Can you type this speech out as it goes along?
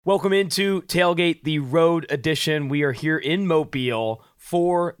Welcome into Tailgate, the road edition. We are here in Mobile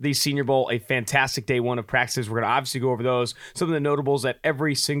for the Senior Bowl, a fantastic day one of practices. We're going to obviously go over those, some of the notables at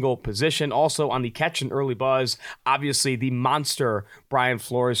every single position. Also on the catch and early buzz, obviously the monster Brian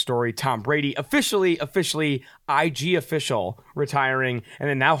Flores story, Tom Brady officially IG official retiring, and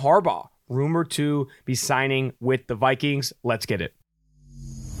then now Harbaugh rumored to be signing with the Vikings. Let's get it.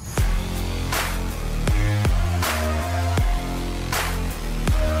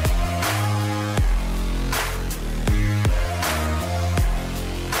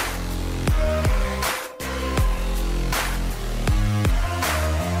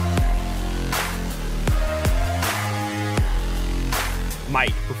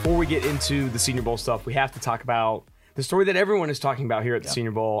 Mike, before we get into the Senior Bowl stuff, we have to talk about the story that everyone is talking about here at the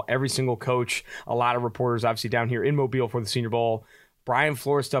Senior Bowl. Every single coach, a lot of reporters obviously down here in Mobile for the Senior Bowl. Brian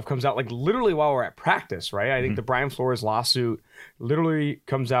Flores stuff comes out like literally while we're at practice, right? I think the Brian Flores lawsuit literally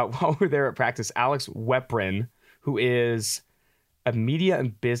comes out while we're there at practice. Alex Weprin, who is a media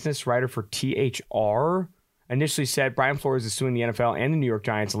and business writer for THR, initially said Brian Flores is suing the NFL and the New York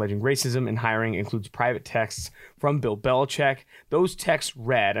Giants, alleging racism in hiring includes private texts from Bill Belichick. Those texts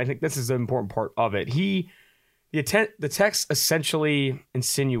read, I think this is the important part of it. The texts essentially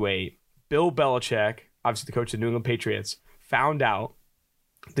insinuate Bill Belichick, obviously the coach of the New England Patriots, found out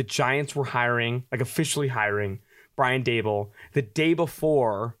the Giants were officially hiring Brian Daboll the day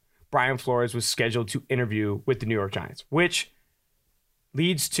before Brian Flores was scheduled to interview with the New York Giants, which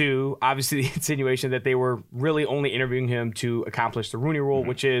leads to, obviously, the insinuation that they were really only interviewing him to accomplish the Rooney Rule,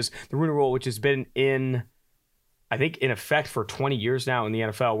 which has been in effect for 20 years now in the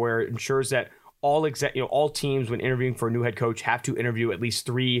NFL, where it ensures that all teams, when interviewing for a new head coach, have to interview at least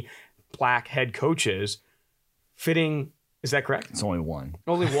 3 black head coaches. Fitting, is that correct? It's only one.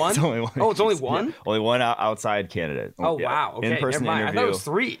 Only one? It's only one. Oh, it's only one? Yeah. Only one outside candidate. Oh, yeah. Wow. Okay, in-person never mind. interview. I thought it was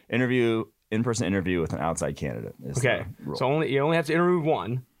 3. In-person interview with an outside candidate. Okay, so you only have to interview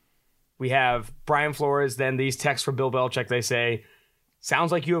one. We have Brian Flores, then these texts from Bill Belichick. They say,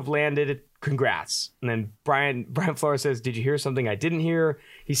 sounds like you have landed. Congrats. And then Brian Flores says, did you hear something I didn't hear?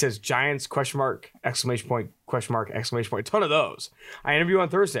 He says, Giants, ? Exclamation point, ? Exclamation point. A ton of those. I interview on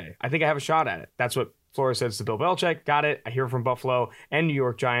Thursday. I think I have a shot at it. That's what Flores says to Bill Belichick. Got it. I hear from Buffalo and New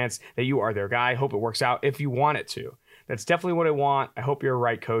York Giants that you are their guy. Hope it works out if you want it to. That's definitely what I want. I hope you're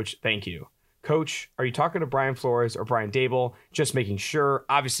right, coach. Thank you. Coach, are you talking to Brian Flores or Brian Daboll? Just making sure,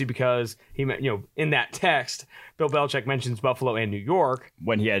 obviously, because he, in that text, Bill Belichick mentions Buffalo and New York.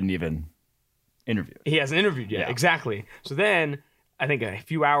 When he hadn't even interviewed. He hasn't interviewed yet, exactly. So then, I think a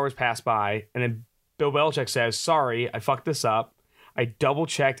few hours pass by, and then Bill Belichick says, sorry, I fucked this up. I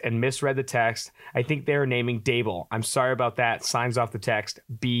double-checked and misread the text. I think they're naming Daboll. I'm sorry about that. Signs off the text.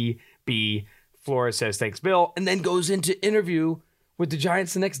 B. Flores says, thanks, Bill, and then goes into interview with the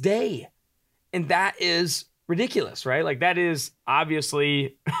Giants the next day. And that is ridiculous, right? Like, that is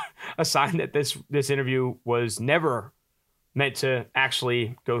obviously a sign that this interview was never meant to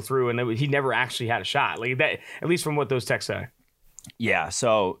actually go through, and he never actually had a shot. Like that, at least from what those texts say. Yeah.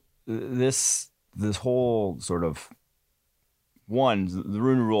 So this whole sort of the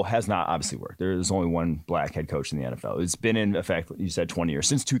Rooney Rule has not obviously worked. There's only one black head coach in the NFL. It's been in effect, you said, 20 years,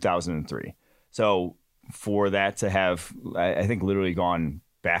 since 2003. So for that to have, I think, literally gone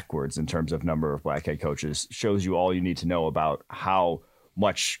backwards in terms of number of black head coaches shows you all you need to know about how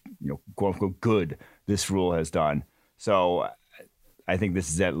much, quote unquote, good this rule has done. So I think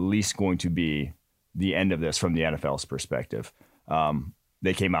this is at least going to be the end of this from the NFL's perspective.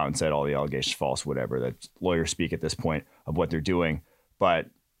 They came out and said all the allegations false, whatever. That lawyers speak at this point of what they're doing. But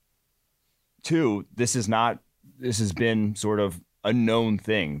 2, this has been sort of a known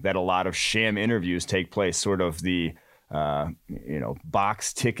thing that a lot of sham interviews take place. Sort of the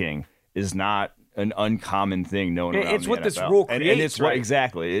box ticking is not an uncommon thing known around it's the what NFL. This rule creates, and it's right?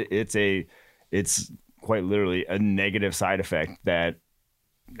 Exactly. It's quite literally a negative side effect that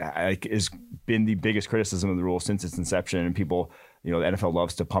has been the biggest criticism of the rule since its inception. And people, the NFL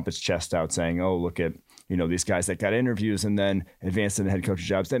loves to pump its chest out saying, oh, look at, these guys that got interviews and then advanced into head coach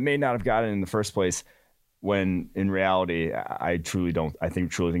jobs that may not have gotten in the first place. When in reality, I truly think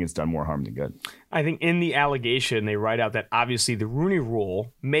it's done more harm than good. I think in the allegation, they write out that obviously the Rooney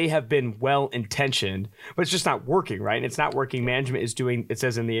Rule may have been well-intentioned, but it's just not working, right? And it's not working. Management is doing, it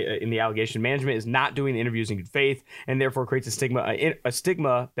says in the allegation, management is not doing the interviews in good faith, and therefore creates a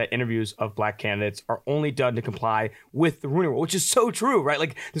stigma that interviews of black candidates are only done to comply with the Rooney Rule, which is so true, right?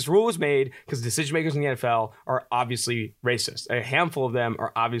 Like, this rule was made because decision makers in the NFL are obviously racist. A handful of them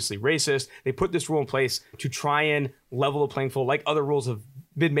are obviously racist. They put this rule in place to try and level the playing field, like other rules have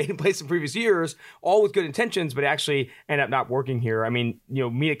been made in place in previous years, all with good intentions, but actually end up not working here. I mean,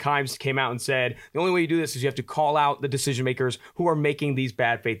 Mina Kimes came out and said, the only way you do this is you have to call out the decision makers who are making these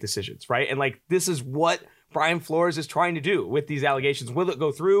bad faith decisions, right? And like, this is what Brian Flores is trying to do with these allegations. Will it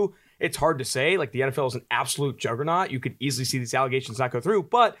go through? It's hard to say. Like, the NFL is an absolute juggernaut. You could easily see these allegations not go through,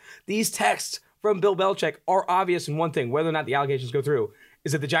 but these texts from Bill Belichick are obvious in one thing, whether or not the allegations go through,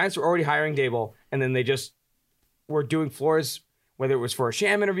 is that the Giants were already hiring Dable, and then they just were doing Flores, whether it was for a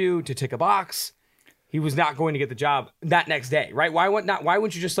sham interview, to tick a box. He was not going to get the job that next day, right? Why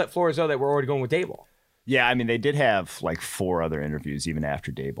wouldn't you just let Flores know that we're already going with Dable? Yeah, I mean, they did have like 4 other interviews even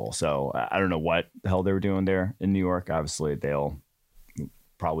after Dable. So I don't know what the hell they were doing there in New York. Obviously, they'll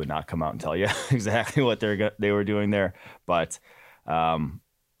probably not come out and tell you exactly what they were doing there. But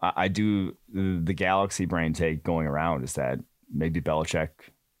I do, the Galaxy brain take going around is that maybe Belichick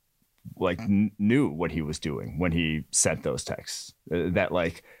knew what he was doing when he sent those texts. That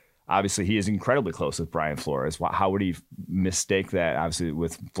like, obviously he is incredibly close with Brian Flores. How would he mistake that? Obviously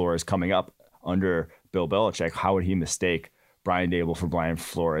with Flores coming up under Bill Belichick, how would he mistake Brian Dable for Brian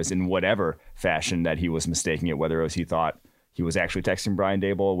Flores in whatever fashion that he was mistaking it, whether it was he thought he was actually texting Brian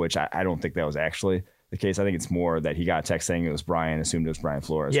Dable, which I don't think that was actually the case. I think it's more that he got a text saying it was Brian, assumed it was Brian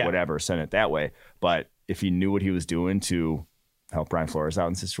Flores, whatever, sent it that way. But if he knew what he was doing to help Brian Flores out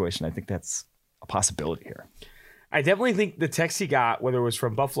in the situation, I think that's a possibility here. I definitely think the text he got, whether it was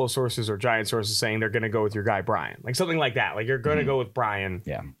from Buffalo sources or Giant sources, saying they're going to go with your guy, Brian, like something like that. Like, you're going to go with Brian.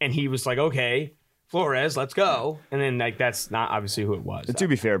 Yeah. And he was like, okay, Flores, let's go. And then like, that's not obviously who it was. And to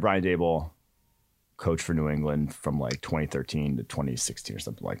be fair, Brian Dable coached for New England from like 2013 to 2016 or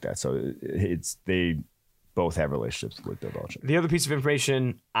something like that. So they both have relationships with Bill Belichick. The other piece of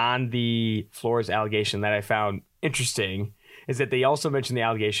information on the Flores allegation that I found interesting is that they also mentioned the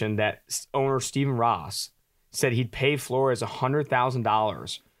allegation that owner Stephen Ross said he'd pay Flores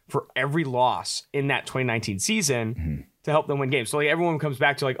 $100,000 for every loss in that 2019 season to help them win games. So like, everyone comes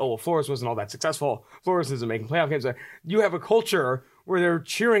back to like, oh, well, Flores wasn't all that successful. Flores isn't making playoff games. You have a culture where they're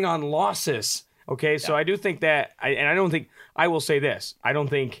cheering on losses. Okay, so I do think that, I will say this, I don't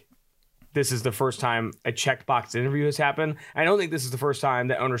think this is the first time a checked box interview has happened. I don't think this is the first time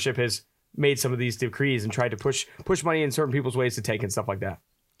that ownership has made some of these decrees and tried to push money in certain people's ways to take and stuff like that.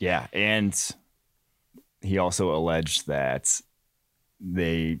 Yeah, and he also alleged that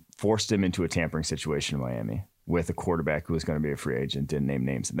they forced him into a tampering situation in Miami with a quarterback who was going to be a free agent, didn't name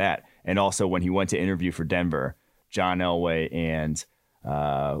names in that. And also when he went to interview for Denver, John Elway and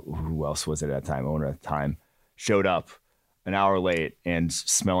who else was it at the time, owner at the time, showed up an hour late and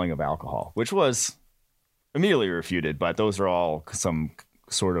smelling of alcohol, which was immediately refuted. But those are all some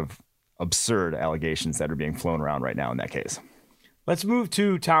sort of absurd allegations that are being flown around right now in that case. Let's move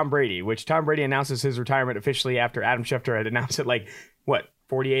to Tom Brady, which Tom Brady announces his retirement officially after Adam Schefter had announced it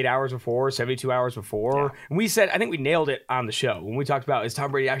 48 hours before, 72 hours before. Yeah. And we said, I think we nailed it on the show when we talked about, is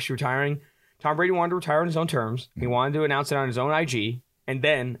Tom Brady actually retiring? Tom Brady wanted to retire on his own terms. He wanted to announce it on his own IG. And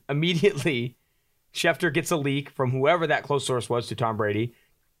then immediately Schefter gets a leak from whoever that close source was to Tom Brady.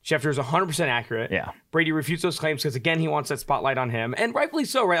 Schefter is 100% accurate. Yeah. Brady refutes those claims because, again, he wants that spotlight on him. And rightfully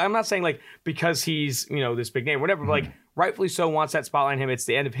so, right? I'm not saying because he's, this big name, whatever, but rightfully so wants that spotlight on him. It's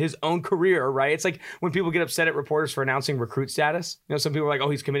the end of his own career, right? It's like when people get upset at reporters for announcing recruit status. Some people are like,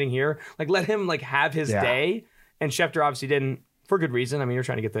 oh, he's committing here. Let him have his day. And Schefter obviously didn't, for good reason. I mean, you're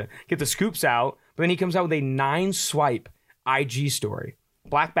trying to get the scoops out. But then he comes out with a 9-swipe IG story.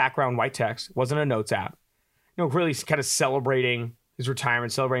 Black background, white text. Wasn't a notes app. Really kind of celebrating his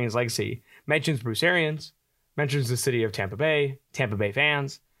retirement, celebrating his legacy. Mentions Bruce Arians. Mentions the city of Tampa Bay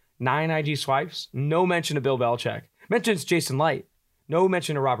fans. 9 IG swipes. No mention of Bill Belichick. Mentions Jason Light. No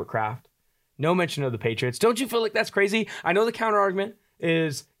mention of Robert Kraft. No mention of the Patriots. Don't you feel like that's crazy? I know the counter argument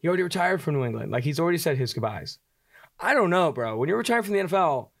is he already retired from New England. He's already said his goodbyes. I don't know, bro. When you're retired from the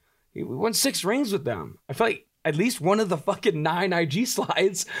NFL, he won 6 rings with them. I feel like at least one of the fucking 9 IG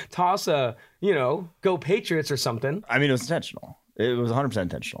slides toss a, go Patriots or something. I mean, it was intentional. It was 100%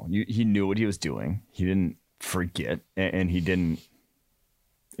 intentional. He knew what he was doing. He didn't forget, and he didn't.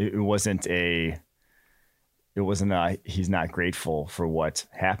 It wasn't he's not grateful for what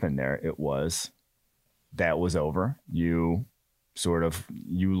happened there. It was, that was over. You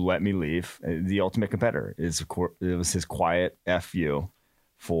let me leave. The ultimate competitor it was his quiet F you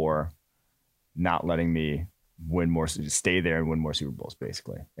for not letting me stay there and win more Super Bowls,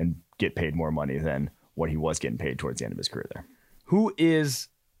 basically, and get paid more money than what he was getting paid towards the end of his career there. Who is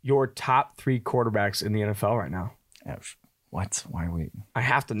your top 3 quarterbacks in the NFL right now? What? Why are we? I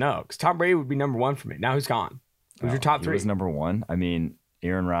have to know, because Tom Brady would be number 1 for me. Now he's gone. Who's your top 3? He was number 1. I mean,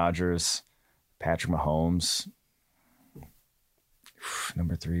 Aaron Rodgers, Patrick Mahomes.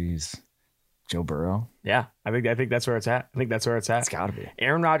 Number 3 is Joe Burrow. Yeah, I think that's where it's at. It's got to be.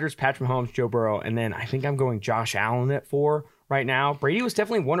 Aaron Rodgers, Patrick Mahomes, Joe Burrow, and then I think I'm going Josh Allen at 4 right now. Brady was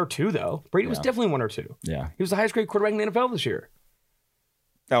definitely 1 or 2, though. Brady was definitely 1 or 2. Yeah. He was the highest grade quarterback in the NFL this year.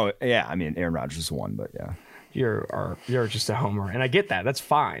 Oh, yeah. I mean, Aaron Rodgers is 1, but yeah. You're just a homer, and I get that. That's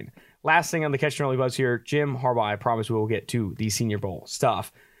fine. Last thing on the Catch and Early Buzz here, Jim Harbaugh, I promise we will get to the Senior Bowl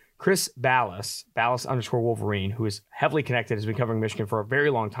stuff. Chris Ballas _Wolverine, who is heavily connected, has been covering Michigan for a very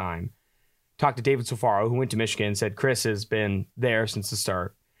long time, talked to David Sofaro, who went to Michigan, said Chris has been there since the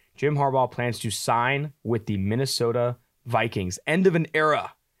start. Jim Harbaugh plans to sign with the Minnesota Vikings. End of an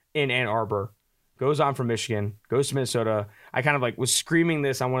era in Ann Arbor. Goes on from Michigan, goes to Minnesota. I kind of was screaming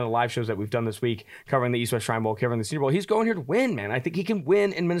this on one of the live shows that we've done this week, covering the East West Shrine Bowl, covering the Senior Bowl. He's going here to win, man. I think he can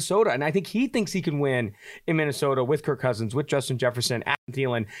win in Minnesota, and I think he thinks he can win in Minnesota with Kirk Cousins, with Justin Jefferson, Adam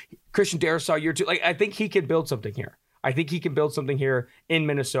Thielen, Christian Darrisaw year 2. I think he can build something here. I think he can build something here in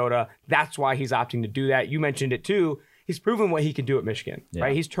Minnesota. That's why he's opting to do that. You mentioned it too. He's proven what he can do at Michigan,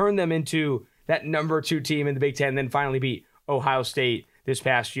 right? He's turned them into that number 2 team in the Big Ten, then finally beat Ohio State this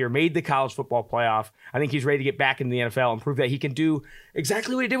past year, made the college football playoff. I think he's ready to get back into the NFL and prove that he can do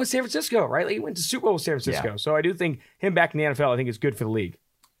exactly what he did with San Francisco, right? He went to Super Bowl with San Francisco. Yeah. So I do think him back in the NFL, I think is good for the league.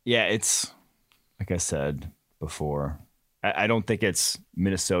 Yeah, it's, like I said before, I don't think it's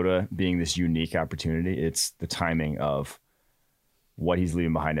Minnesota being this unique opportunity. It's the timing of what he's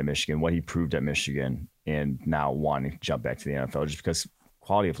leaving behind at Michigan, what he proved at Michigan, and now wanting to jump back to the NFL just because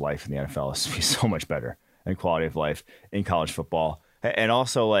quality of life in the NFL is so much better than quality of life in college football. And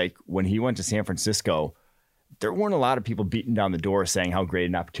also, when he went to San Francisco, there weren't a lot of people beating down the door saying how great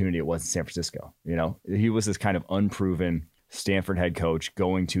an opportunity it was in San Francisco. He was this kind of unproven Stanford head coach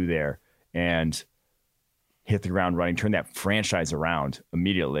going to there and hit the ground running, turn that franchise around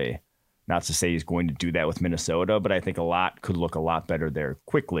immediately. Not to say he's going to do that with Minnesota, but I think a lot could look a lot better there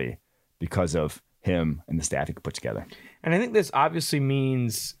quickly because of him and the staff he could put together. And I think this obviously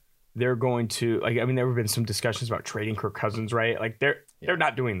means they're going to, there have been some discussions about trading Kirk Cousins, right? They're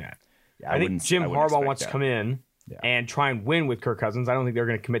not doing that. Yeah, I think Jim Harbaugh wants to come in and try and win with Kirk Cousins. I don't think they're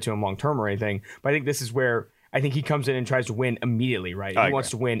going to commit to him long term or anything, but I think this is where I think he comes in and tries to win immediately, right? He wants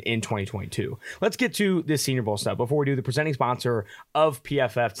to win in 2022. Let's get to this Senior Bowl stuff. Before we do, the presenting sponsor of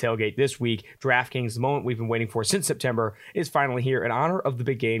PFF Tailgate this week, DraftKings, the moment we've been waiting for since September, is finally here. In honor of the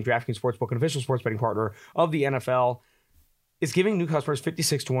big game, DraftKings Sportsbook, an official sports betting partner of the NFL, is giving new customers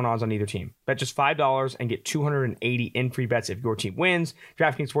 56-1 odds on either team. Bet just $5 and get 280 in free bets if your team wins.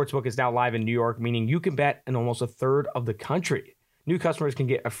 DraftKings Sportsbook is now live in New York, meaning you can bet in almost a third of the country. New customers can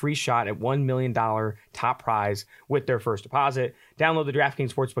get a free shot at $1 million top prize with their first deposit. Download the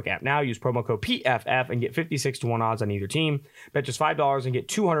DraftKings Sportsbook app now. Use promo code PFF and get 56-1 odds on either team. Bet just $5 and get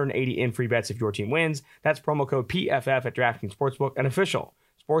 280 in free bets if your team wins. That's promo code PFF at DraftKings Sportsbook, an official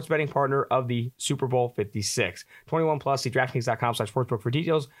sports betting partner of the Super Bowl 56. 21 plus, see DraftKings.com/sportsbook for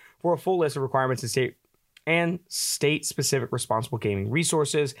details for a full list of requirements and state-specific responsible gaming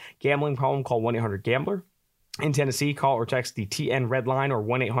resources. Gambling problem, call 1-800-GAMBLER. In Tennessee, call or text the TN Red Line or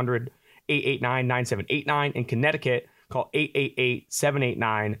 1-800-889-9789. In Connecticut, call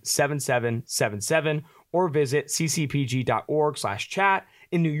 888-789-7777 or visit ccpg.org/chat.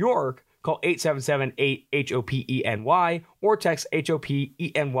 In New York, call 877-8-HOPENY or text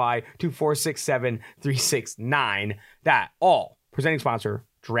HOPENY to 467-369. That all presenting sponsor,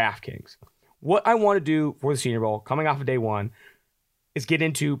 DraftKings. What I want to do for the Senior Bowl, coming off of day one, is get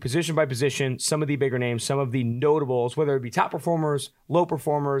into position by position, some of the bigger names, some of the notables, whether it be top performers, low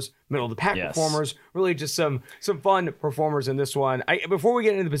performers, middle of the pack performers, really just some fun performers in this one. Before we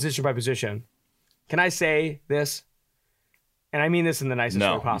get into the position by position, can I say this? And I mean this in the nicest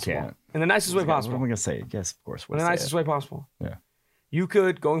way possible. You can't. In the nicest way possible. What am I going to say? Yes, of course. In the nicest way possible. Yeah. You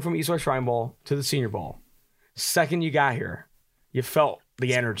could, going from East West Shrine Bowl to the Senior Bowl, second you got here, you felt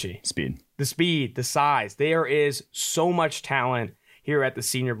the energy. The speed, the size. There is so much talent here at the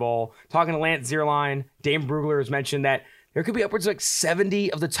Senior Bowl. Talking to Lance Zierlein, Dame Brugler has mentioned that there could be upwards of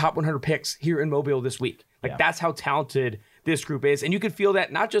 70 of the top 100 picks here in Mobile this week. That's how talented this group is. And you can feel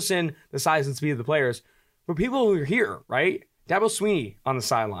that not just in the size and speed of the players, but people who are here, right? Dabo Swinney on the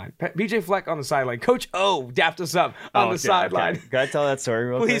sideline. BJ Fleck on the sideline. Coach O dapped us up on the sideline. Okay. Can I tell that story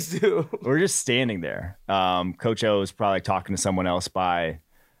real quick? Please do. We're just standing there. Coach O is probably talking to someone else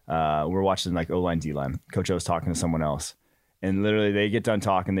we're watching O-line, D-line. Coach O is talking to someone else. And literally they get done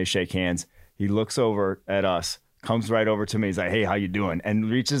talking. They shake hands. He looks over at us, comes right over to me. He's like, hey, how you doing? And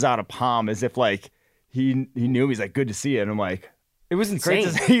reaches out a palm as if he knew me. He's like, good to see you. And I'm like, it was insane.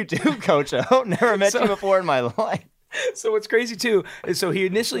 Great to see you too, Coach O. Never met you before in my life. So what's crazy too is so he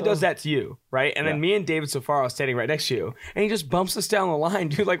initially does that to you, right? And then me and David Safaro are standing right next to you, and he just bumps us down the line,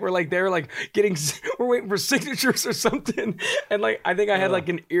 dude. Like we're waiting for signatures or something. And like I think I had like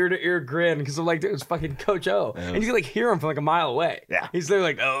an ear to ear grin because I'm like, dude, it's fucking Coach O, and you can like hear him from like a mile away. Yeah, he's there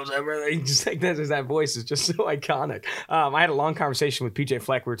like, oh, is that brother? He just like that voice is just so iconic. I had a long conversation with PJ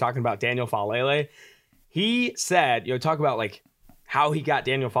Fleck. We were talking about Daniel Falele. He said, talk about like how he got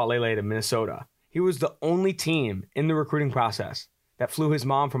Daniel Falele to Minnesota. He was the only team in the recruiting process that flew his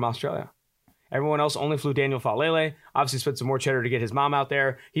mom from Australia. Everyone else only flew Daniel Falele. Obviously spent some more cheddar to get his mom out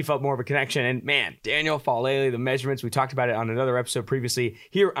there. He felt more of a connection. And man, Daniel Falele, the measurements, we talked about it on another episode previously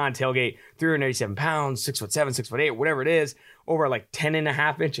here on Tailgate, 387 pounds, 6'7", 6'8", whatever it is, over like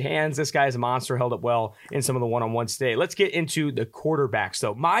 10.5-inch hands. This guy is a monster, held up well in some of the one-on-ones today. Let's get into the quarterbacks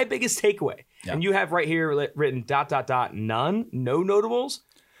though. My biggest takeaway, and you have right here written ... none, no notables.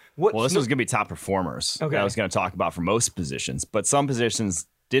 Well, this was going to be top performers that I was going to talk about for most positions, but some positions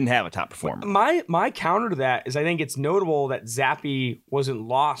didn't have a top performer. My counter to that is I think it's notable that Zappe wasn't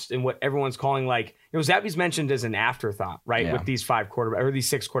lost in what everyone's calling like, Zappe's mentioned as an afterthought, right? Yeah. With these 6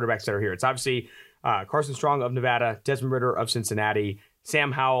 quarterbacks that are here. It's obviously Carson Strong of Nevada, Desmond Ridder of Cincinnati,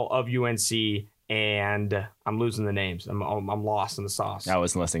 Sam Howell of UNC, and I'm losing the names. I'm lost in the sauce. I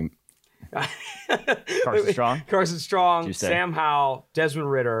wasn't listening. Carson Strong, Sam Howell,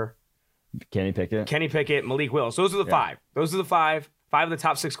 Desmond Ridder, Kenny Pickett, Malik Willis. Those are the 5. Those are the 5 of the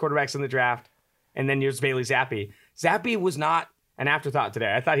top 6 quarterbacks in the draft. And then there's Bailey Zappe. Zappe was not an afterthought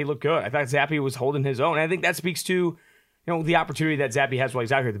today. I thought he looked good. I thought Zappe was holding his own. And I think that speaks to the opportunity that Zappe has while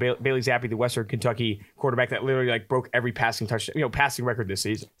he's out here. The Bailey Zappe, the Western Kentucky quarterback that literally like broke every passing record this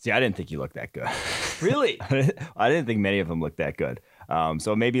season. See, I didn't think he looked that good. Really? I didn't think many of them looked that good.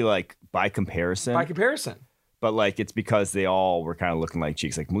 So maybe like by comparison. But like it's because they all were kind of looking like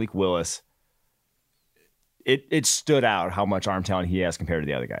cheeks. Like Malik Willis, it stood out how much arm talent he has compared to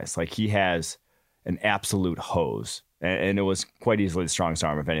the other guys. Like he has an absolute hose. And it was quite easily the strongest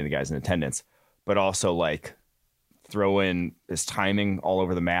arm of any of the guys in attendance. But also like throwing his timing all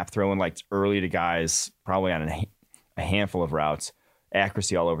over the map, throwing like early to guys probably on a handful of routes,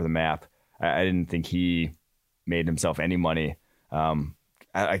 accuracy all over the map. I didn't think he made himself any money.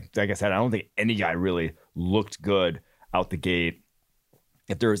 Like I said, I don't think any guy really looked good out the gate.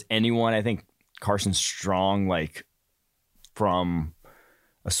 If there was anyone, I think Carson Strong, like from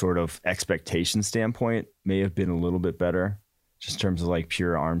a sort of expectation standpoint, may have been a little bit better just in terms of like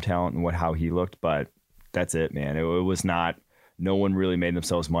pure arm talent and how he looked. But that's it, man. It was not, no one really made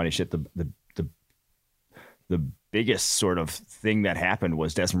themselves money. Shit, the biggest sort of thing that happened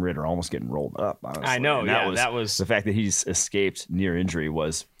was Desmond Ridder almost getting rolled up, honestly. I know, and that was the fact that he's escaped near injury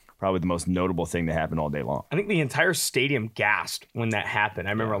was probably the most notable thing that happened all day long. I think the entire stadium gasped when that happened.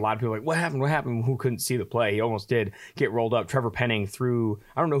 I remember a lot of people were like, what happened? Who couldn't see the play? He almost did get rolled up. Trevor Penning threw,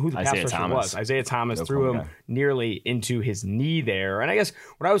 I don't know who the pass rusher was. Isaiah Thomas threw him nearly into his knee there. And I guess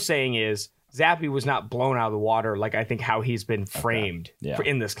what I was saying is Zappe was not blown out of the water like I think how he's been framed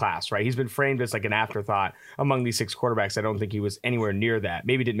in this class, right? He's been framed as like an afterthought among these 6 quarterbacks. I don't think he was anywhere near that.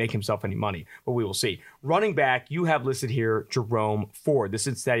 Maybe didn't make himself any money, but we will see. Running back, you have listed here Jerome Ford, the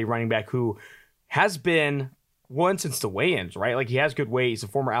Cincinnati running back who has been one since the weigh-ins, right? Like he has good weight. He's a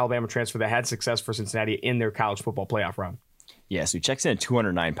former Alabama transfer that had success for Cincinnati in their college football playoff run. Yeah, so he checks in at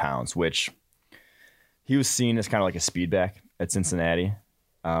 209 pounds, which he was seen as kind of like a speedback at Cincinnati.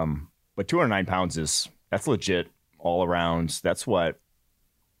 But 209 pounds that's legit all around. That's what,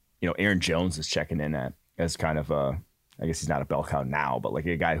 Aaron Jones is checking in at as kind of I guess he's not a bell cow now, but like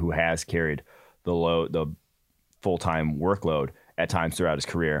a guy who has carried the full-time workload at times throughout his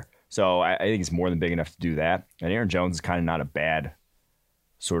career. So I think he's more than big enough to do that. And Aaron Jones is kind of not a bad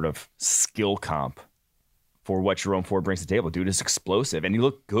sort of skill comp for what Jerome Ford brings to the table. Dude is explosive, and he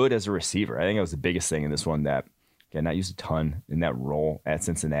looked good as a receiver. I think that was the biggest thing in this one that, again, not used a ton in that role at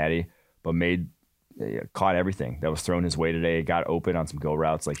Cincinnati, but caught everything that was thrown his way today, got open on some go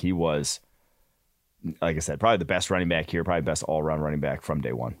routes. Like he was, like I said, probably the best running back here, probably best all-around running back from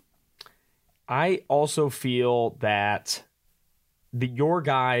day one. I also feel that your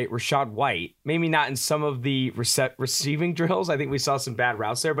guy, Rachaad White, maybe not in some of the receiving drills. I think we saw some bad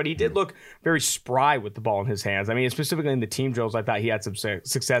routes there, but he did look very spry with the ball in his hands. I mean, specifically in the team drills, I thought he had some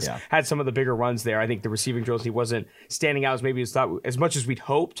success, had some of the bigger runs there. I think the receiving drills, he wasn't standing out as much as we'd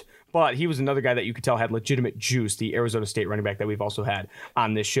hoped, but he was another guy that you could tell had legitimate juice, the Arizona State running back that we've also had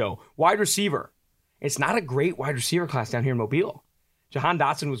on this show. Wide receiver. It's not a great wide receiver class down here in Mobile. Jahan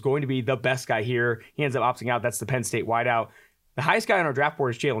Dotson was going to be the best guy here. He ends up opting out. That's the Penn State wideout. The highest guy on our draft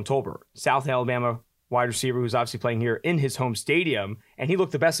board is Jalen Tolbert, South Alabama wide receiver who's obviously playing here in his home stadium, and he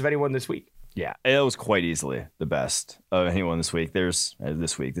looked the best of anyone this week. Yeah, it was quite easily the best of anyone this week. There's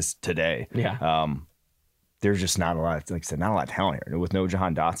today. Yeah. There's just not a lot, like I said, not a lot of talent here. With no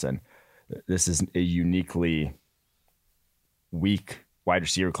Jahan Dotson, this is a uniquely weak wide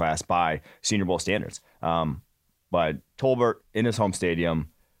receiver class by Senior Bowl standards. But Tolbert in his home stadium,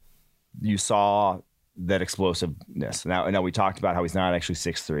 you saw that explosiveness. Now we talked about how he's not actually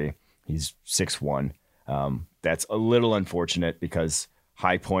 6'3", he's 6'1". That's a little unfortunate because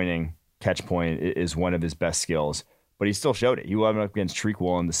high pointing, catch point is one of his best skills, but he still showed it. He went up against Tariq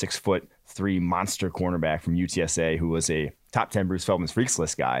Woolen, the 6'3" monster cornerback from UTSA, who was a top 10 Bruce Feldman's Freaks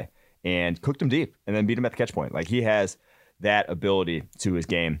List guy, and cooked him deep and then beat him at the catch point. Like, he has that ability to his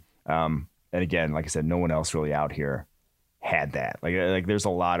game. And again, like I said, no one else really out here had that. Like there's a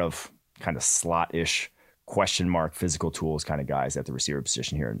lot of kind of slot-ish question mark physical tools kind of guys at the receiver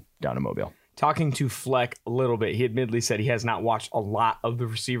position here down in Mobile. Talking to Fleck a little bit, he admittedly said he has not watched a lot of the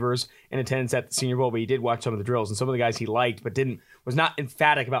receivers in attendance at the Senior Bowl, but he did watch some of the drills, and some of the guys he liked but was not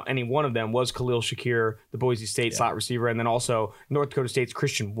emphatic about any one of them was Khalil Shakir, the Boise State slot receiver, and then also North Dakota State's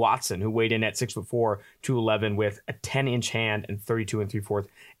Christian Watson, who weighed in at 6'4", 211 with a 10-inch hand and 32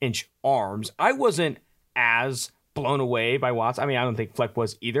 3/4-inch arms. I wasn't as blown away by Watson. I mean, I don't think Fleck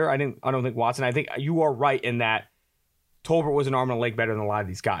was either. I don't think Watson. I think you are right in that Tolbert was an arm and a leg better than a lot of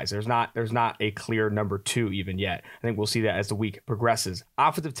these guys. There's not a clear number 2 even yet. I think we'll see that as the week progresses.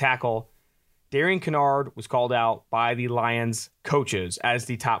 Offensive tackle, Darian Kennard was called out by the Lions coaches as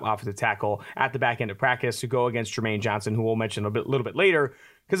the top offensive tackle at the back end of practice to go against Jermaine Johnson, who we'll mention a little bit later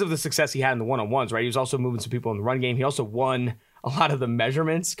because of the success he had in the one-on-ones, right? He was also moving some people in the run game. He also won a lot of the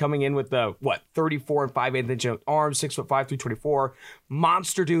measurements coming in with the, 34 and 5/8 inch arms, 6'5", 324.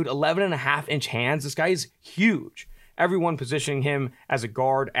 Monster dude, 11.5-inch hands. This guy is huge. Everyone positioning him as a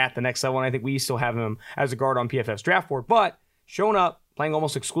guard at the next level, and I think we still have him as a guard on PFF's draft board, but showing up, playing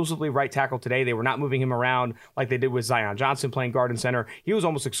almost exclusively right tackle today. They were not moving him around like they did with Zion Johnson playing guard and center. He was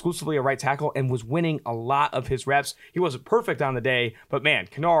almost exclusively a right tackle and was winning a lot of his reps. He wasn't perfect on the day, but man,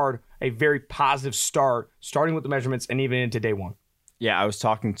 Kennard, a very positive start, starting with the measurements and even into day one. Yeah, I was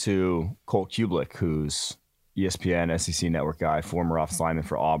talking to Colt Kublik, who's ESPN, SEC Network guy, former offensive lineman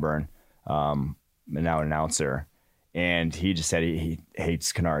for Auburn, and now an announcer. And he just said he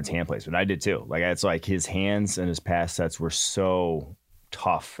hates Kennard's hand placement. I did too. Like, it's like his hands and his pass sets were so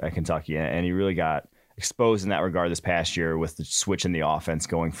tough at Kentucky, and he really got exposed in that regard this past year with the switch in the offense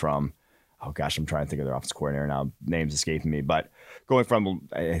going from, oh gosh, I'm trying to think of their offense coordinator now, name's escaping me, but going from,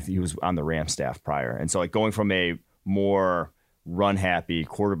 he was on the Rams staff prior, and so like going from a more run happy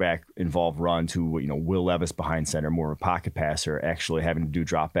quarterback involved run to Will Levis behind center, more of a pocket passer, actually having to do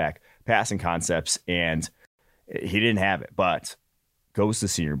drop back passing concepts, and he didn't have it, but goes to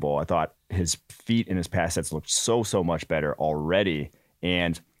Senior Bowl. I thought his feet and his pass sets looked so much better already.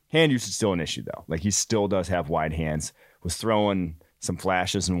 And hand use is still an issue, though. Like, he still does have wide hands. Was throwing some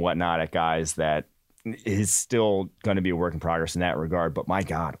flashes and whatnot at guys that is still going to be a work in progress in that regard. But my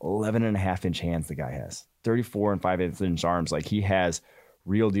God, 11.5-inch hands the guy has. 34 and 5/8-inch arms. Like, he has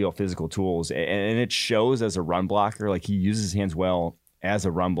real deal physical tools. And it shows as a run blocker. Like, he uses his hands well as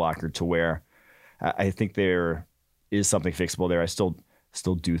a run blocker to where I think there is something fixable there. I still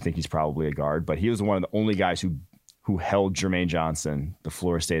do think he's probably a guard, but he was one of the only guys who held Jermaine Johnson, the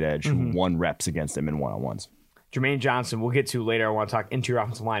Florida State edge, who won reps against him in one-on-ones. Jermaine Johnson, we'll get to later. I want to talk interior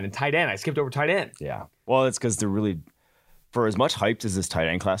offensive line and tight end. I skipped over tight end. Yeah. Well, it's because they're really, for as much hyped as this tight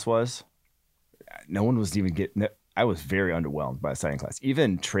end class was, no one was even getting it. I was very underwhelmed by the tight end class.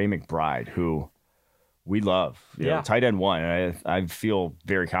 Even Trey McBride, who we love, tight end 1. And I feel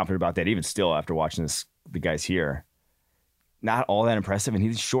very confident about that, even still after watching the guys here. Not all that impressive, and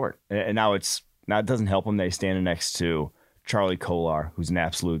he's short. And now it doesn't help him that he's standing next to Charlie Kolar, who's an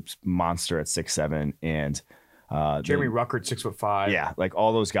absolute monster at 6'7", and Jeremy Ruckert, 6'5". Yeah, like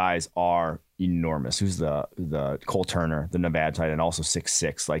all those guys are enormous. Who's the Cole Turner, the Nevada tight end, also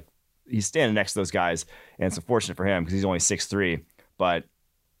 6'6". Like, he's standing next to those guys, and it's unfortunate for him because he's only 6'3". But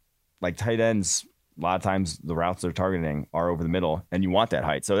like tight ends, a lot of times the routes they're targeting are over the middle, and you want that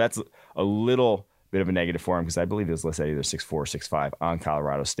height. So that's a little bit of a negative for him because I believe he was listed at either 6'4" or 6'5" on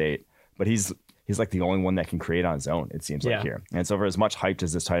Colorado State. But he's like the only one that can create on his own, it seems like here. And so for as much hyped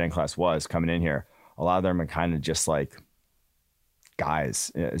as this tight end class was coming in here, a lot of them are kind of just like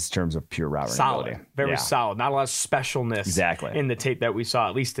guys in terms of pure route running ability. Very solid. Not a lot of specialness in the tape that we saw,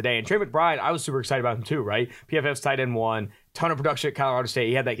 at least today. And Trey McBride, I was super excited about him too, right? PFF's tight end 1, ton of production at Colorado State.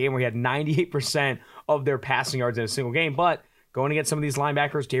 He had that game where he had 98% of their passing yards in a single game, but going against some of these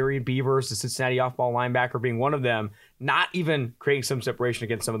linebackers, Darian Beavers, the Cincinnati off-ball linebacker being one of them, not even creating some separation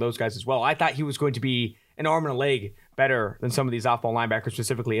against some of those guys as well. I thought he was going to be an arm and a leg better than some of these off-ball linebackers,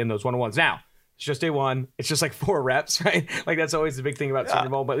 specifically in those one-on-ones. Now, it's just day one. It's just like 4 reps, right? Like that's always the big thing about Senior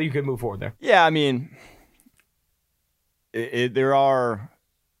Bowl, but you can move forward there. Yeah, I mean, there are.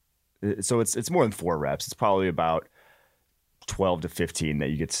 So it's more than 4 reps. It's probably about 12 to 15 that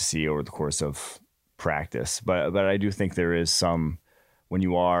you get to see over the course of practice. But I do think there is some, when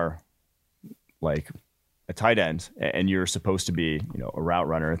you are like a tight end and you're supposed to be, a route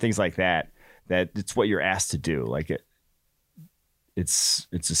runner and things like that it's what you're asked to do. Like it's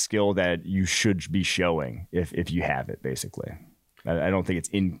a skill that you should be showing if you have it, basically. I don't think it's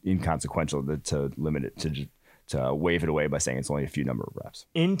inconsequential to limit it to wave it away by saying it's only a few number of reps.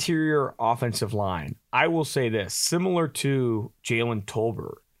 Interior offensive line. I will say this, similar to Jalen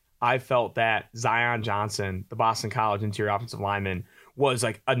Tolbert, I felt that Zion Johnson, the Boston College interior offensive lineman, was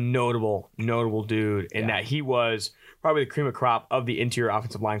like a notable dude, and that he was probably the cream of crop of the interior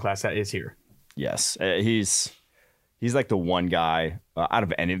offensive line class that is here. Yes, he's like the one guy out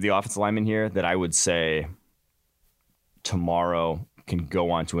of any of the offensive linemen here that I would say tomorrow can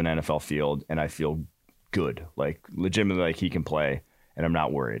go onto an NFL field and I feel good, like legitimately, like he can play and I'm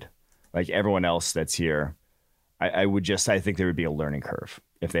not worried. Like everyone else that's here, I think there would be a learning curve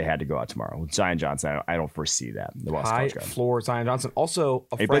if they had to go out tomorrow. With Zion Johnson, I don't foresee that. The high floor Zion Johnson, also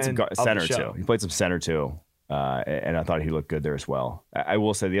a he friend played some center of the show. too. He played some center too, and I thought he looked good there as well. I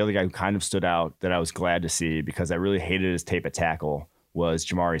will say the other guy who kind of stood out that I was glad to see because I really hated his tape at tackle was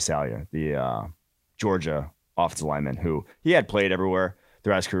Jamari Salyer, the Georgia offensive lineman, who he had played everywhere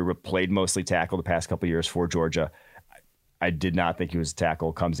throughout his career, but played mostly tackle the past couple of years for Georgia. I did not think he was a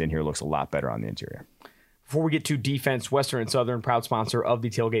tackle. Comes in here, looks a lot better on the interior. Before we get to defense, Western and Southern, proud sponsor of the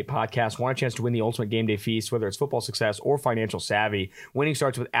Tailgate Podcast, want a chance to win the ultimate game day feast, whether it's football success or financial savvy. Winning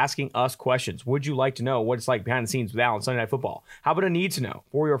starts with asking us questions. Would you like to know what it's like behind the scenes with Al on Sunday Night Football? How about a need to know?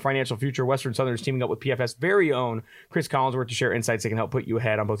 For your financial future, Western and Southern is teaming up with PFF's very own Chris Collinsworth to share insights that can help put you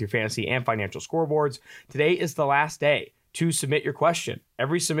ahead on both your fantasy and financial scoreboards. Today is the last day to submit your question.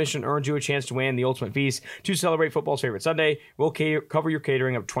 Every submission earns you a chance to win the ultimate feast to celebrate football's favorite Sunday. We'll cover your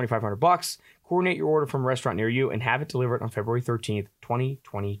catering up to $2,500. Coordinate your order from a restaurant near you and have it delivered on February 13th,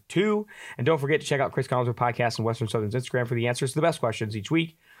 2022. And don't forget to check out Chris Collinsworth Podcast and Western Southern's Instagram for the answers to the best questions each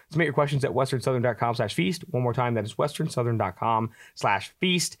week. Submit your questions at westernsouthern.com/feast. One more time, that is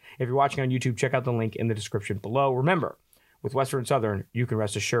westernsouthern.com/feast. If you're watching on YouTube, check out the link in the description below. Remember, with Western Southern, you can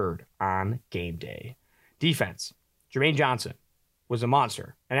rest assured on game day. Defense. Jermaine Johnson was a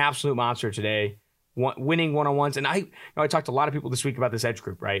monster, an absolute monster today, winning one-on-ones. And I talked to a lot of people this week about this edge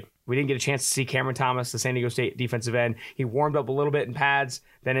group, right? We didn't get a chance to see Cameron Thomas, the San Diego State defensive end. He warmed up a little bit in pads,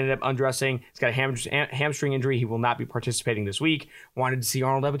 then ended up undressing. He's got a hamstring injury. He will not be participating this week. Wanted to see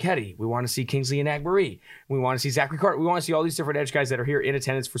Arnold Ebiketie. We want to see Kingsley Enagbare. We want to see Zachary Carter. We want to see all these different edge guys that are here in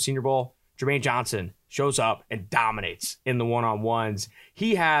attendance for Senior Bowl. Jermaine Johnson shows up and dominates in the one-on-ones.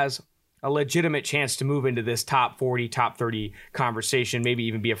 He has a legitimate chance to move into this top 40, top 30 conversation, maybe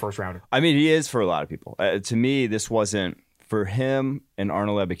even be a first rounder. I mean, he is for a lot of people. To me, this wasn't for him and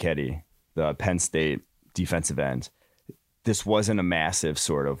Arnold Ebiketie, the Penn State defensive end. This wasn't a massive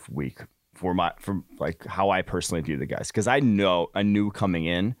sort of week for like how I personally view the guys, because I knew coming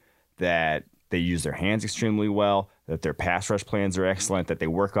in that they use their hands extremely well, that their pass rush plans are excellent, that they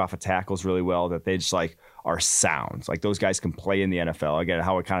work off of tackles really well, that they just like are sound. Like those guys can play in the NFL. Again,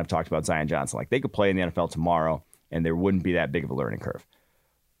 how I kind of talked about Zion Johnson. Like they could play in the NFL tomorrow and there wouldn't be that big of a learning curve.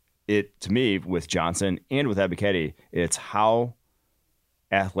 To me, with Johnson and with Ebiketie, it's how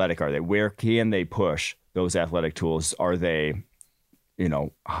athletic are they? Where can they push those athletic tools? Are they,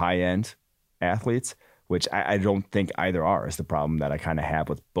 high-end athletes? Which I don't think either are, is the problem that I kind of have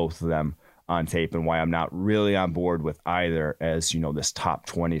with both of them on tape, and why I'm not really on board with either as, this top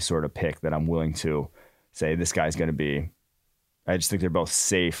 20 sort of pick that I'm willing to say this guy's going to be. I just think they're both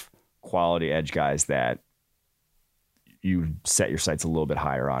safe, quality edge guys that you set your sights a little bit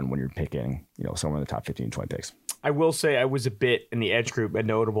higher on when you're picking, somewhere in the top 15, 20 picks. I will say I was a bit in the edge group, a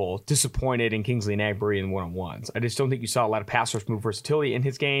notable disappointed in Kingsley Enagbare in one-on-ones. I just don't think you saw a lot of pass rush move versatility in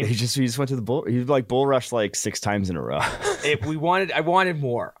his game. He just went to the bull. He bull rushed like 6 times in a row. I wanted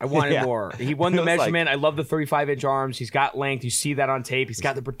more. More. He won the measurement. I love the 35-inch arms. He's got length. You see that on tape. He's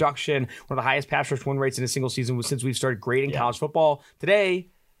got the production. One of the highest pass rush win rates in a single season since we've started grading college football. Today,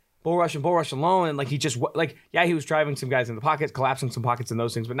 bull rush alone, and he just he was driving some guys in the pockets, collapsing some pockets and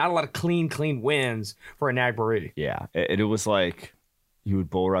those things, but not a lot of clean wins for Enagbare. Yeah, it was like he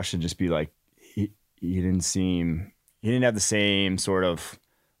would bull rush and just be like he didn't have the same sort of,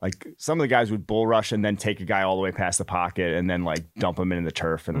 like some of the guys would bull rush and then take a guy all the way past the pocket and then like dump him into the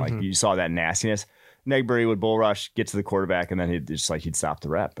turf, and you saw that nastiness. Enagbare would bull rush, get to the quarterback, and then he'd stop the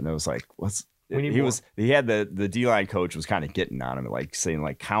rep, and it was like, He had the D-line coach was kind of getting on him, like saying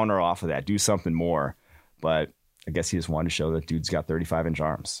like counter off of that, do something more. But I guess he just wanted to show that dude's got 35-inch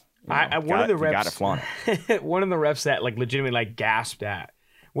arms. One of the reps, got it flaunted. One of the reps that like legitimately like gasped at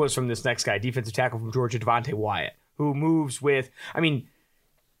was from this next guy, defensive tackle from Georgia, Devontae Wyatt, who moves with. I mean,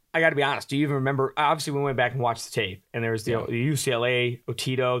 I got to be honest. Do you even remember? Obviously, we went back and watched the tape, and there was the UCLA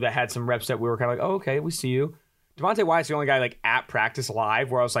Otito that had some reps that we were kind of like, oh, okay, we see you. Devontae Wyatt's the only guy like at practice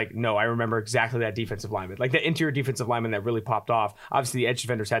live where I was like, no, I remember exactly that defensive lineman, like the interior defensive lineman that really popped off. Obviously, the edge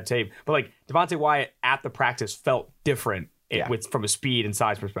defenders had tape, but like Devontae Wyatt at the practice felt different from a speed and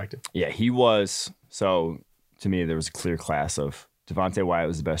size perspective. Yeah, he was. So to me, there was a clear class of Devontae Wyatt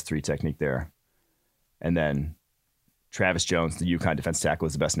was the best 3 technique there, and then Travis Jones, the UConn defensive tackle,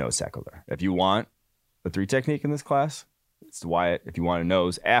 is the best nose tackle there. If you want a 3 technique in this class, it's Wyatt. If you want a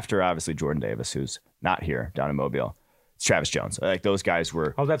nose, after obviously Jordan Davis, who's not here down in Mobile, it's Travis Jones. Like those guys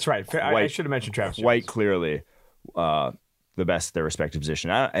were. Oh, that's right. I should have mentioned Travis Jones. Quite clearly the best at their respective position.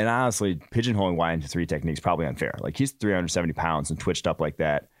 And honestly, pigeonholing Wyatt into 3 techniques is probably unfair. Like he's 370 pounds and twitched up like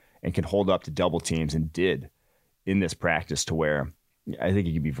that and can hold up to double teams and did in this practice to where I think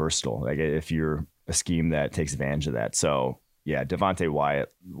he could be versatile. Like if you're a scheme that takes advantage of that. So yeah, Devontae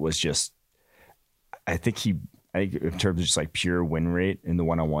Wyatt was just, I think in terms of just like pure win rate in the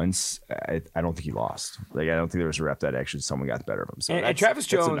one-on-ones, I don't think he lost. Like I don't think there was a rep that actually someone got the better of him. So and Travis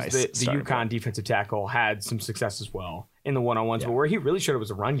Jones, the UConn defensive tackle, had some success as well in the one-on-ones, but where he really showed it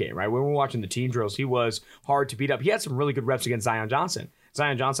was a run game, right? When we were watching the team drills, he was hard to beat up. He had some really good reps against Zion Johnson.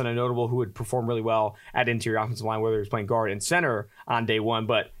 Zion Johnson, a notable who would perform really well at interior offensive line, whether he was playing guard and center on day one,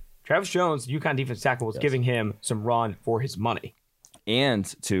 but Travis Jones, the UConn defensive tackle, was giving him some run for his money. And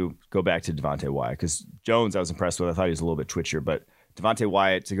to go back to Devontae Wyatt, because Jones I was impressed with. I thought he was a little bit twitchier. But Devontae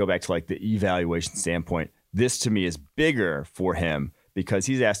Wyatt, to go back to like the evaluation standpoint, this to me is bigger for him because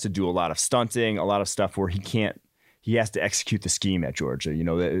he's asked to do a lot of stunting, a lot of stuff where he has to execute the scheme at Georgia. You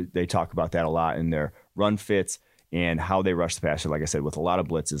know, they talk about that a lot in their run fits and how they rush the passer, like I said, with a lot of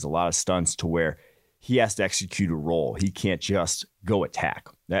blitzes, a lot of stunts to where he has to execute a role. He can't just go attack.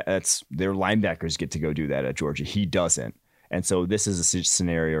 That's their linebackers get to go do that at Georgia. He doesn't. And so this is a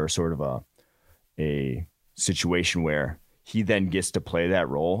scenario or sort of a situation where he then gets to play that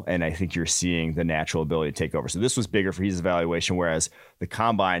role. And I think you're seeing the natural ability to take over. So this was bigger for his evaluation, whereas the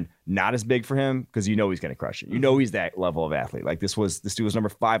combine, not as big for him because you know he's going to crush it. You know he's that level of athlete. Like this dude was number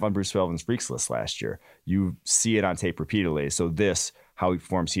 5 on Bruce Feldman's Freaks list last year. You see it on tape repeatedly. So this, how he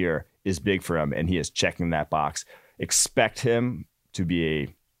performs here, is big for him, and he is checking that box. Expect him to be a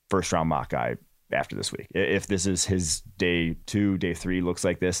first-round mock guy after this week. If this is his day 2, day 3 looks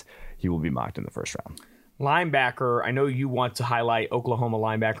like this, he will be mocked in the first round. Linebacker, I know you want to highlight Oklahoma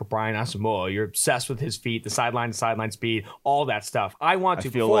linebacker Brian Asamoah. You're obsessed with his feet, the sideline to sideline speed, all that stuff. I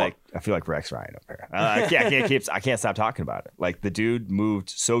feel like Rex Ryan up here. I can't stop talking about it. Like the dude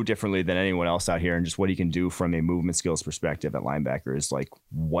moved so differently than anyone else out here, and just what he can do from a movement skills perspective at linebacker is like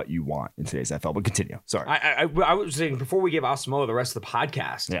what you want in today's NFL. But continue. Sorry. I was saying before we give Asamoah the rest of the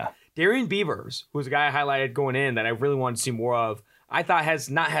podcast. Yeah. Darian Beavers, who was a guy I highlighted going in that I really wanted to see more of, I thought has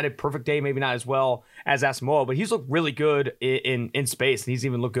not had a perfect day, maybe not as well as Asamoah, but he's looked really good in space, and he's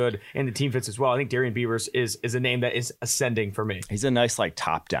even looked good in the team fits as well. I think Darian Beavers is a name that is ascending for me. He's a nice like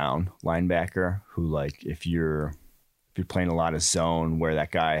top-down linebacker who like if you're playing a lot of zone where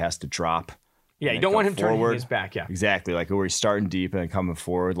that guy has to drop. Yeah, you don't want him turning his back. Yeah, exactly. Like where he's starting deep and then coming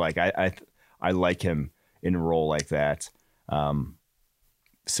forward. Like I like him in a role like that.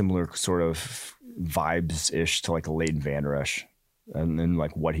 Similar sort of vibes-ish to like a Leighton Vander Esch. And then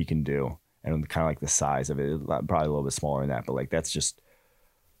like what he can do and kind of like the size of it, probably a little bit smaller than that, but like that's just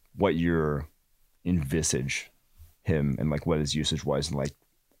what you're envisage him and like what his usage was. And like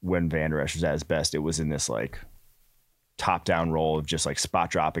when Vander Esch was at his best, it was in this like top down role of just like spot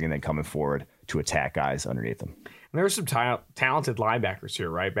dropping and then coming forward to attack guys underneath him. And there are some talented linebackers here,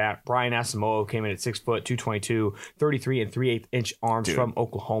 right? Brian Asamoah came in at 6 foot, 222, 33 and 3/8 inch arms. Dude, from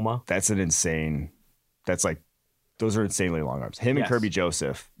Oklahoma. Those are insanely long arms. Him and Kirby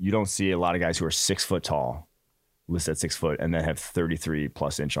Joseph, you don't see a lot of guys who are 6 foot tall, listed at 6 foot, and then have 33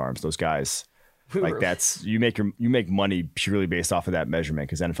 plus inch arms. Those guys, like that's you make money purely based off of that measurement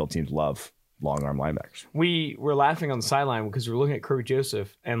because NFL teams love long arm linebackers. We were laughing on the sideline because we were looking at Kirby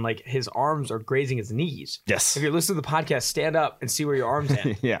Joseph and like his arms are grazing his knees. Yes. If you're listening to the podcast, stand up and see where your arms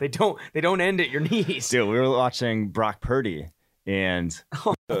end. Yeah. They don't end at your knees. Dude, we were watching Brock Purdy and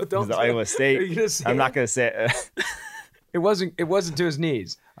the Iowa State. I'm not going to say it. It wasn't to his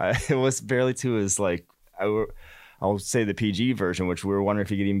knees. It was barely to his like. I'll say the PG version, which we were wondering if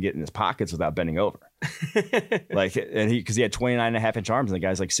he could even get in his pockets without bending over. Like, and because he had 29.5 inch arms, and the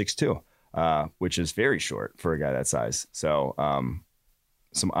guy's like 6'2". which is very short for a guy that size. So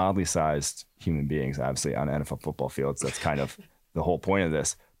some oddly sized human beings, obviously, on NFL football fields. That's kind of the whole point of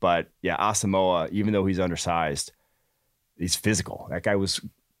this. But yeah, Asamoah, even though he's undersized, he's physical. That guy was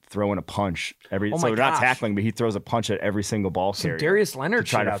throwing a punch every. So not tackling, but he throws a punch at every single ball carrier. Darius Leonard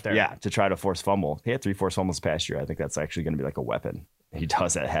shit out there. Yeah, to try to force fumble. He had 3 forced fumbles past year. I think that's actually going to be like a weapon. He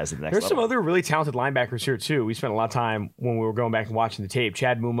has at the next There's level. some other really talented linebackers here, too. We spent a lot of time when we were going back and watching the tape.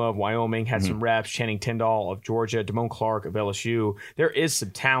 Chad Muma of Wyoming had some reps. Channing Tindall of Georgia. Damone Clark of LSU. There is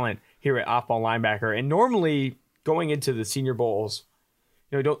some talent here at off-ball linebacker. And normally, going into the Senior Bowls,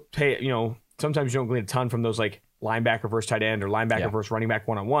 don't pay, sometimes you don't glean a ton from those, like, linebacker versus tight end or linebacker versus running back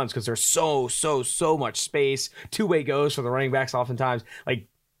one-on-ones because there's so much space. Two-way goes for the running backs oftentimes. Like,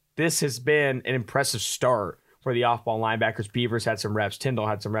 this has been an impressive start for the off-ball linebackers. Beavers had some reps. Tyndall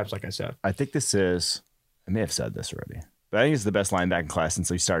had some reps, like I said. I think this is, I may have said this already, but I think it's the best linebacking class since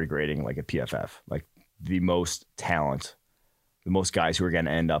we started grading like a PFF. Like the most talent, the most guys who are going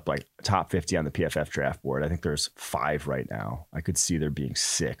to end up like top 50 on the PFF draft board. I think there's 5 right now. I could see there being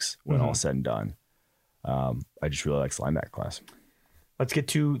 6 when all said and done. I just really like the linebacker class. Let's get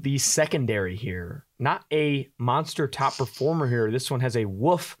to the secondary here. Not a monster top performer here. This one has a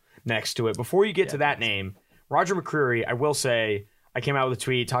woof next to it. Before you get to that name, Roger McCreary, I will say, I came out with a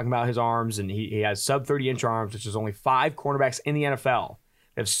tweet talking about his arms, and he has sub 30-inch arms, which is only 5 cornerbacks in the NFL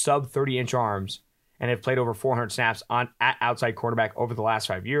that have sub 30-inch arms and have played over 400 snaps at outside cornerback over the last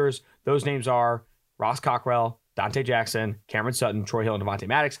 5 years. Those names are Ross Cockrell, Dante Jackson, Cameron Sutton, Troy Hill, and Devontae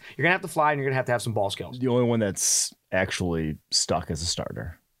Maddox. You're going to have to fly, and you're going to have some ball skills. The only one that's actually stuck as a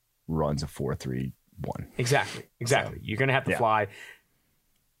starter runs a 4.31. Exactly. So, you're going to have to fly.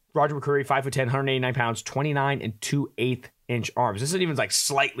 Roger McCreary, 5'10", 189 pounds, 29 and 2/8 inch arms. This isn't even like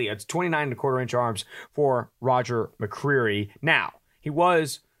slightly. It's 29 and 1/4 inch arms for Roger McCreary. Now, he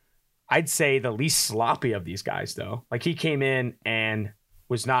was, I'd say, the least sloppy of these guys, though. Like, he came in and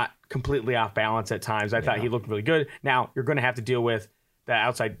was not completely off balance at times. I thought he looked really good. Now, you're going to have to deal with the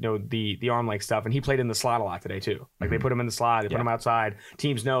outside, the arm length stuff. And he played in the slot a lot today, too. Like, they put him in the slot. They put him outside.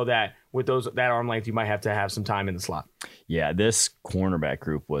 Teams know that with that arm length, you might have to have some time in the slot. Yeah, this cornerback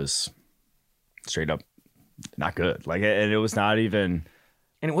group was straight up not good. Like, and it was not even...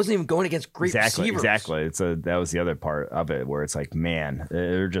 And it wasn't even going against great receivers. Exactly. That was the other part of it where it's like, man,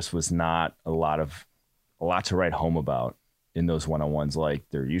 there just was not a lot to write home about in those one-on-ones like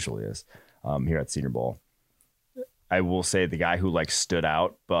there usually is here at Senior Bowl. I will say the guy who like stood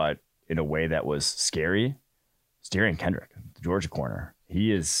out, but in a way that was scary, is Darian Kendrick, the Georgia corner.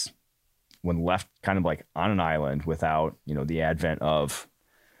 He is, when left kind of like on an island without, the advent of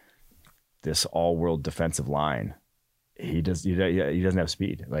this all-world defensive line, he doesn't have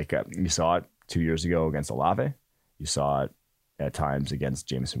speed. Like you saw it 2 years ago against Olave. You saw it at times against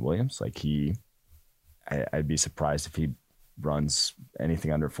Jameson Williams. Like I'd be surprised if he runs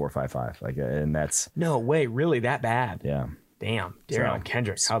anything under 4.55. Like, and that's no way, really that bad. Yeah. Damn, Darian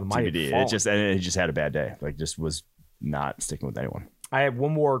Kendrick, how the mighty he just had a bad day. Like, just was not sticking with anyone. I have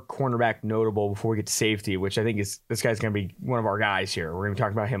one more cornerback notable before we get to safety, which I think is this guy's going to be one of our guys here. We're going to be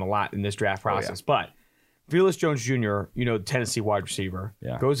talking about him a lot in this draft process. But Velus Jones Jr., Tennessee wide receiver,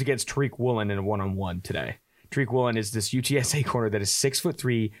 goes against Tariq Woolen in a one-on-one today. Tariq Woolen is this UTSA corner that is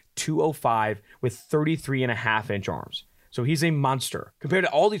 6'3", 205 with 33.5-inch arms. So he's a monster compared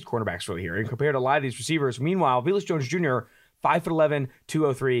to all these cornerbacks really here and compared to a lot of these receivers. Meanwhile, Velus Jones Jr., 5'11",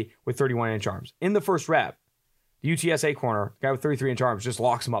 203 with 31-inch arms. In the first rep, the UTSA corner, guy with 33-inch arms, just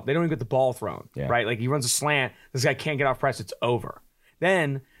locks him up. They don't even get the ball thrown, right? Like, he runs a slant. This guy can't get off press. It's over.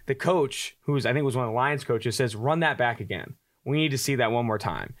 Then the coach, I think was one of the Lions coaches, says, run that back again. We need to see that one more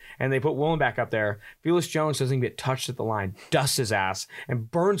time. And they put Woolen back up there. Velus Jones doesn't even get touched at the line, dusts his ass, and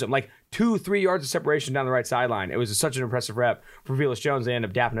burns him. Like 2-3 yards of separation down the right sideline. It was such an impressive rep for Velus Jones. They end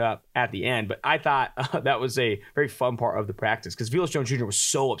up dapping it up at the end. But I thought that was a very fun part of the practice because Velus Jones Jr. was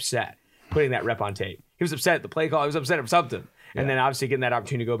so upset putting that rep on tape. He was upset at the play call. He was upset at something. And then obviously getting that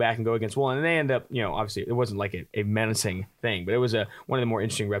opportunity to go back and go against Woolen. And they end up, obviously it wasn't like a menacing thing, but it was one of the more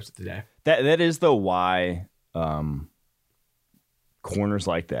interesting reps of the day. That is, though, why corners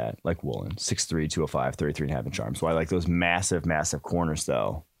like that, like Woolen, 6'3", 205, 33.5-inch arms. Why like those massive, massive corners,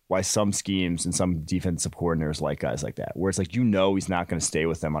 though. Why some schemes and some defensive coordinators like guys like that, where it's like, he's not going to stay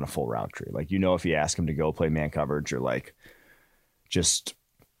with them on a full route tree. Like, if you ask him to go play man coverage or like just...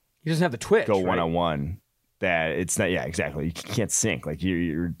 He doesn't have the twitch, go one-on-one, that it's not, exactly. You can't sink. Like,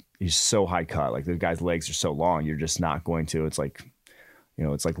 he's so high cut. Like, the guy's legs are so long, you're just not going to. It's like,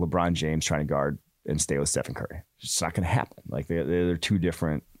 it's like LeBron James trying to guard and stay with Stephen Curry. It's just not going to happen. Like, they're two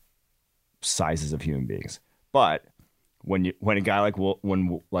different sizes of human beings. But when a guy like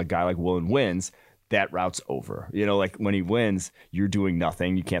Woolen wins, that route's over. Like when he wins, you're doing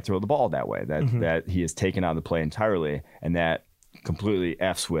nothing. You can't throw the ball that way. That he has taken out of the play entirely, and that completely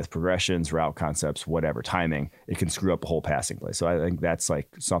F's with progressions, route concepts, whatever, timing. It can screw up a whole passing play. So I think that's like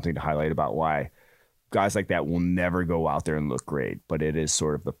something to highlight about why guys like that will never go out there and look great. But it is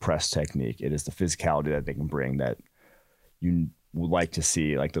sort of the press technique. It is the physicality that they can bring that you would like to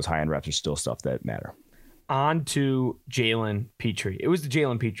see. Like those high-end reps are still stuff that matter. On to Jalen Petrie. It was the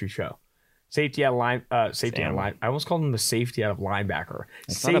Jalen Petrie show. Safety out of line. I almost called him the safety out of linebacker.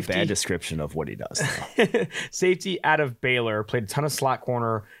 It's not a bad description of what he does. Safety out of Baylor. Played a ton of slot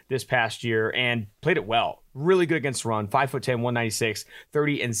corner this past year and played it well. Really good against the run. 5'10", 196,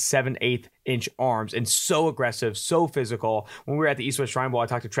 30 and 7/8 inch arms, and so aggressive, so physical. When we were at the East-West Shrine Bowl, I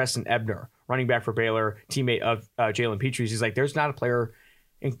talked to Treston Ebner, running back for Baylor, teammate of Jalen Petrie. He's like, there's not a player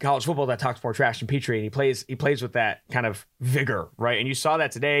in college football that talks more trash than Petrie, and he plays with that kind of vigor, right? And you saw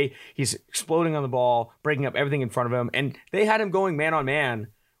that today. He's exploding on the ball, breaking up everything in front of him, and they had him going man on man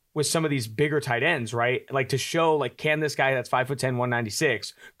with some of these bigger tight ends, right? Like to show, like, can this guy that's 5'10",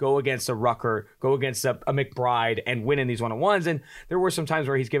 196 go against a Rucker, go against a McBride and win in these one-on-ones? And there were some times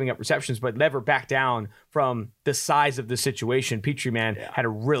where he's giving up receptions, but never back down from the size of the situation. Petrie, man, had a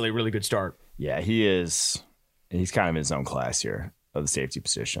really, really good start. Yeah, he's kind of in his own class here of the safety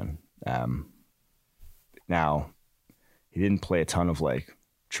position. Now, he didn't play a ton of like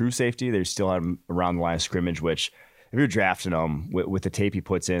true safety. They still had him around the line of scrimmage, which if you're drafting him with the tape he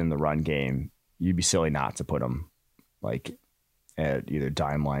puts in the run game, you'd be silly not to put him like at either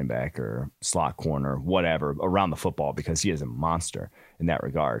dime linebacker, slot corner, whatever, around the football, because he is a monster in that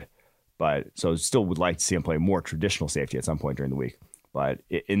regard. But so still would like to see him play more traditional safety at some point during the week. But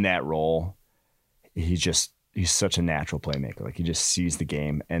in that role, he's such a natural playmaker. Like he just sees the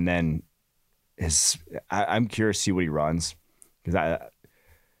game. And then I'm curious to see what he runs, because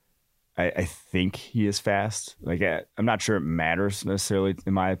I think he is fast. Like I'm not sure it matters necessarily,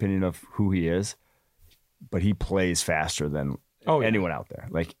 in my opinion, of who he is, but he plays faster than anyone out there.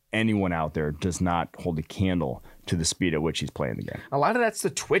 Like anyone out there does not hold a candle to the speed at which he's playing the game. A lot of that's the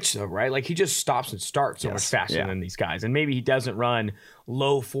twitch, though, right? Like he just stops and starts so much faster than these guys. And maybe he doesn't run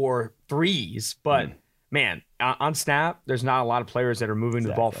low 4.3s, but man, on snap, there's not a lot of players that are moving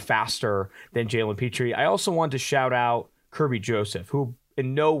the ball faster than Jalen Petrie. I also want to shout out Kirby Joseph, who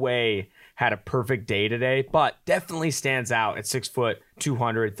in no way had a perfect day today, but definitely stands out at 6 foot,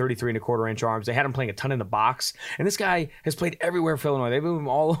 200, 33.25 inch arms. They had him playing a ton in the box, and this guy has played everywhere for Illinois. They've moved him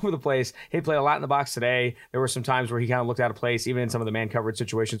all over the place. He played a lot in the box today. There were some times where he kind of looked out of place, even in some of the man coverage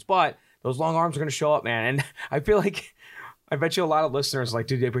situations, but those long arms are going to show up, man. And I feel like, I bet you a lot of listeners are like,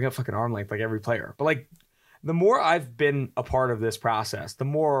 dude, they bring up fucking arm length like every player. But like, the more I've been a part of this process, the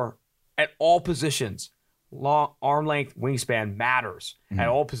more at all positions, long arm length, wingspan matters at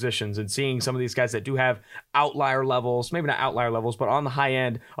all positions. And seeing some of these guys that do have outlier levels, maybe not outlier levels, but on the high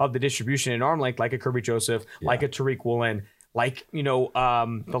end of the distribution in arm length, like a Kirby Joseph, like a Tariq Woolen, like, the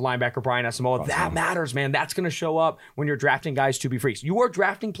linebacker Brian Asamoah, that matters, man. That's going to show up when you're drafting guys to be freaks. You are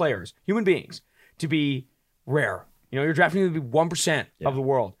drafting players, human beings, to be rare. You're drafting them to be 1% of the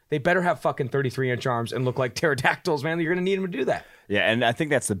world. They better have fucking 33-inch arms and look like pterodactyls, man. You're going to need them to do that. Yeah, and I think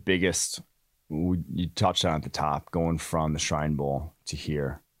that's the biggest, you touched on at the top, going from the Shrine Bowl to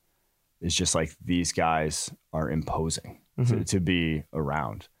here, is just like these guys are imposing to be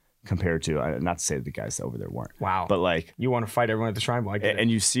around compared to, not to say the guys over there weren't. Wow. But like, you want to fight everyone at the Shrine Bowl. And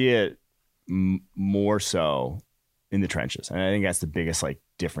you see it more so in the trenches. And I think that's the biggest like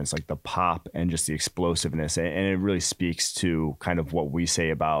difference, like the pop and just the explosiveness. And it really speaks to kind of what we say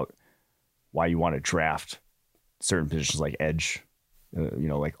about why you want to draft certain positions like edge,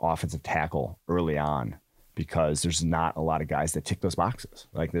 like offensive tackle early on, because there's not a lot of guys that tick those boxes.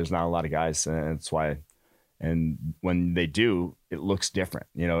 Like there's not a lot of guys, and that's why. And when they do, it looks different,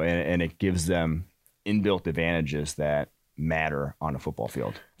 and it gives them inbuilt advantages that matter on a football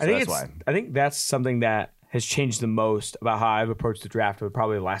field. So I think that's something that has changed the most about how I've approached the draft over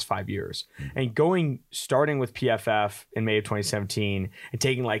probably the last 5 years. And starting with PFF in May of 2017 and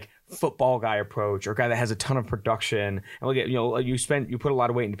taking like football guy approach, or a guy that has a ton of production, and look at, you put a lot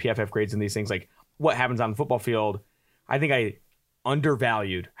of weight into PFF grades and these things, like what happens on the football field. I think I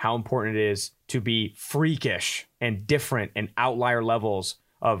undervalued how important it is to be freakish and different and outlier levels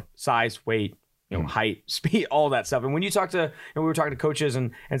of size, weight, height, speed, all that stuff. And when you talk to, we were talking to coaches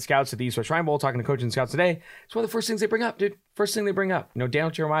and scouts at the East-West Shrine Bowl, talking to coaches and scouts today, it's one of the first things they bring up, dude. First thing they bring up. Daniel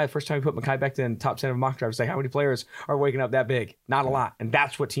Jeremiah, the first time he put Mekhi Becton in the top 10 of mock drafts, like, how many players are waking up that big? Not a lot. And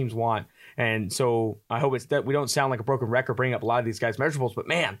that's what teams want. And so I hope it's that we don't sound like a broken record bringing up a lot of these guys' measurables, but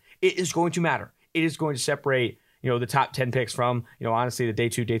man, it is going to matter. It is going to separate the top 10 picks from, honestly, the day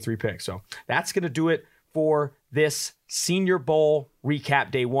 2, day 3 picks. So that's going to do it for this Senior Bowl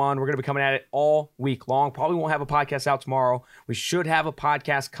recap day 1. We're going to be coming at it all week long. Probably won't have a podcast out tomorrow. We should have a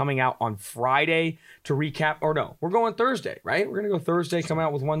podcast coming out on Friday to recap. Or no, we're going Thursday, right? We're going to go Thursday, come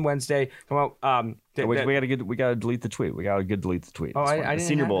out with one Wednesday. Come out. We got to delete the tweet. We got to delete the tweet. Oh, I didn't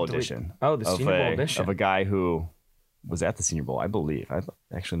Senior have Bowl to delete. edition. Oh, the Senior Bowl edition. Of a guy who was at the Senior Bowl, I believe.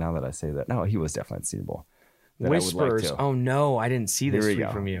 Actually, now that I say that, no, he was definitely at the Senior Bowl. Whispers. Oh no, I didn't see this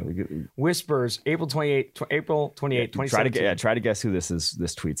tweet from you. Whispers. April 28, 2017. Try to guess who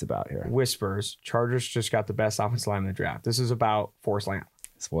this tweet's about here. Whispers. Chargers just got the best offensive line in the draft. This is about Forrest Lamp.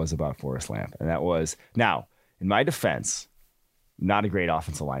 This was about Forrest Lamp, and that was now. In my defense, not a great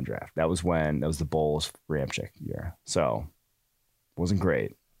offensive line draft. That was the Bulls Ramchick year, so wasn't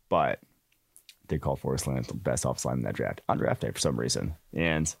great, but did call Forrest Lamp the best offensive line in that draft on draft day for some reason.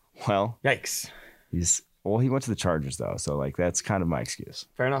 And well, yikes. He went to the Chargers though, so like that's kind of my excuse.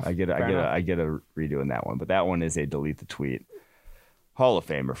 Fair enough. I get a redo in that one, but that one is a delete the tweet Hall of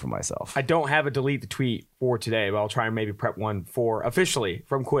Famer for myself. I don't have a delete the tweet for today, but I'll try and maybe prep one for officially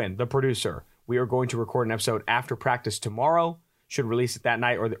from Quinn, the producer. We are going to record an episode after practice tomorrow. Should release it that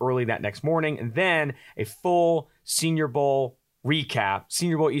night or early that next morning, and then a full Senior Bowl recap,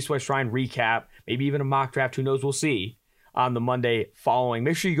 Senior Bowl East-West Shrine recap, maybe even a mock draft. Who knows? We'll see. On the Monday following.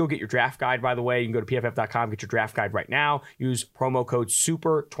 Make sure you go get your draft guide, by the way. You can go to pff.com, get your draft guide right now. Use promo code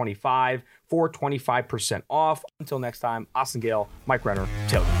SUPER25 for 25% off. Until next time, Austin Gayle, Mike Renner,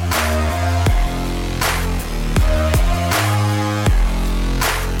 tailgate.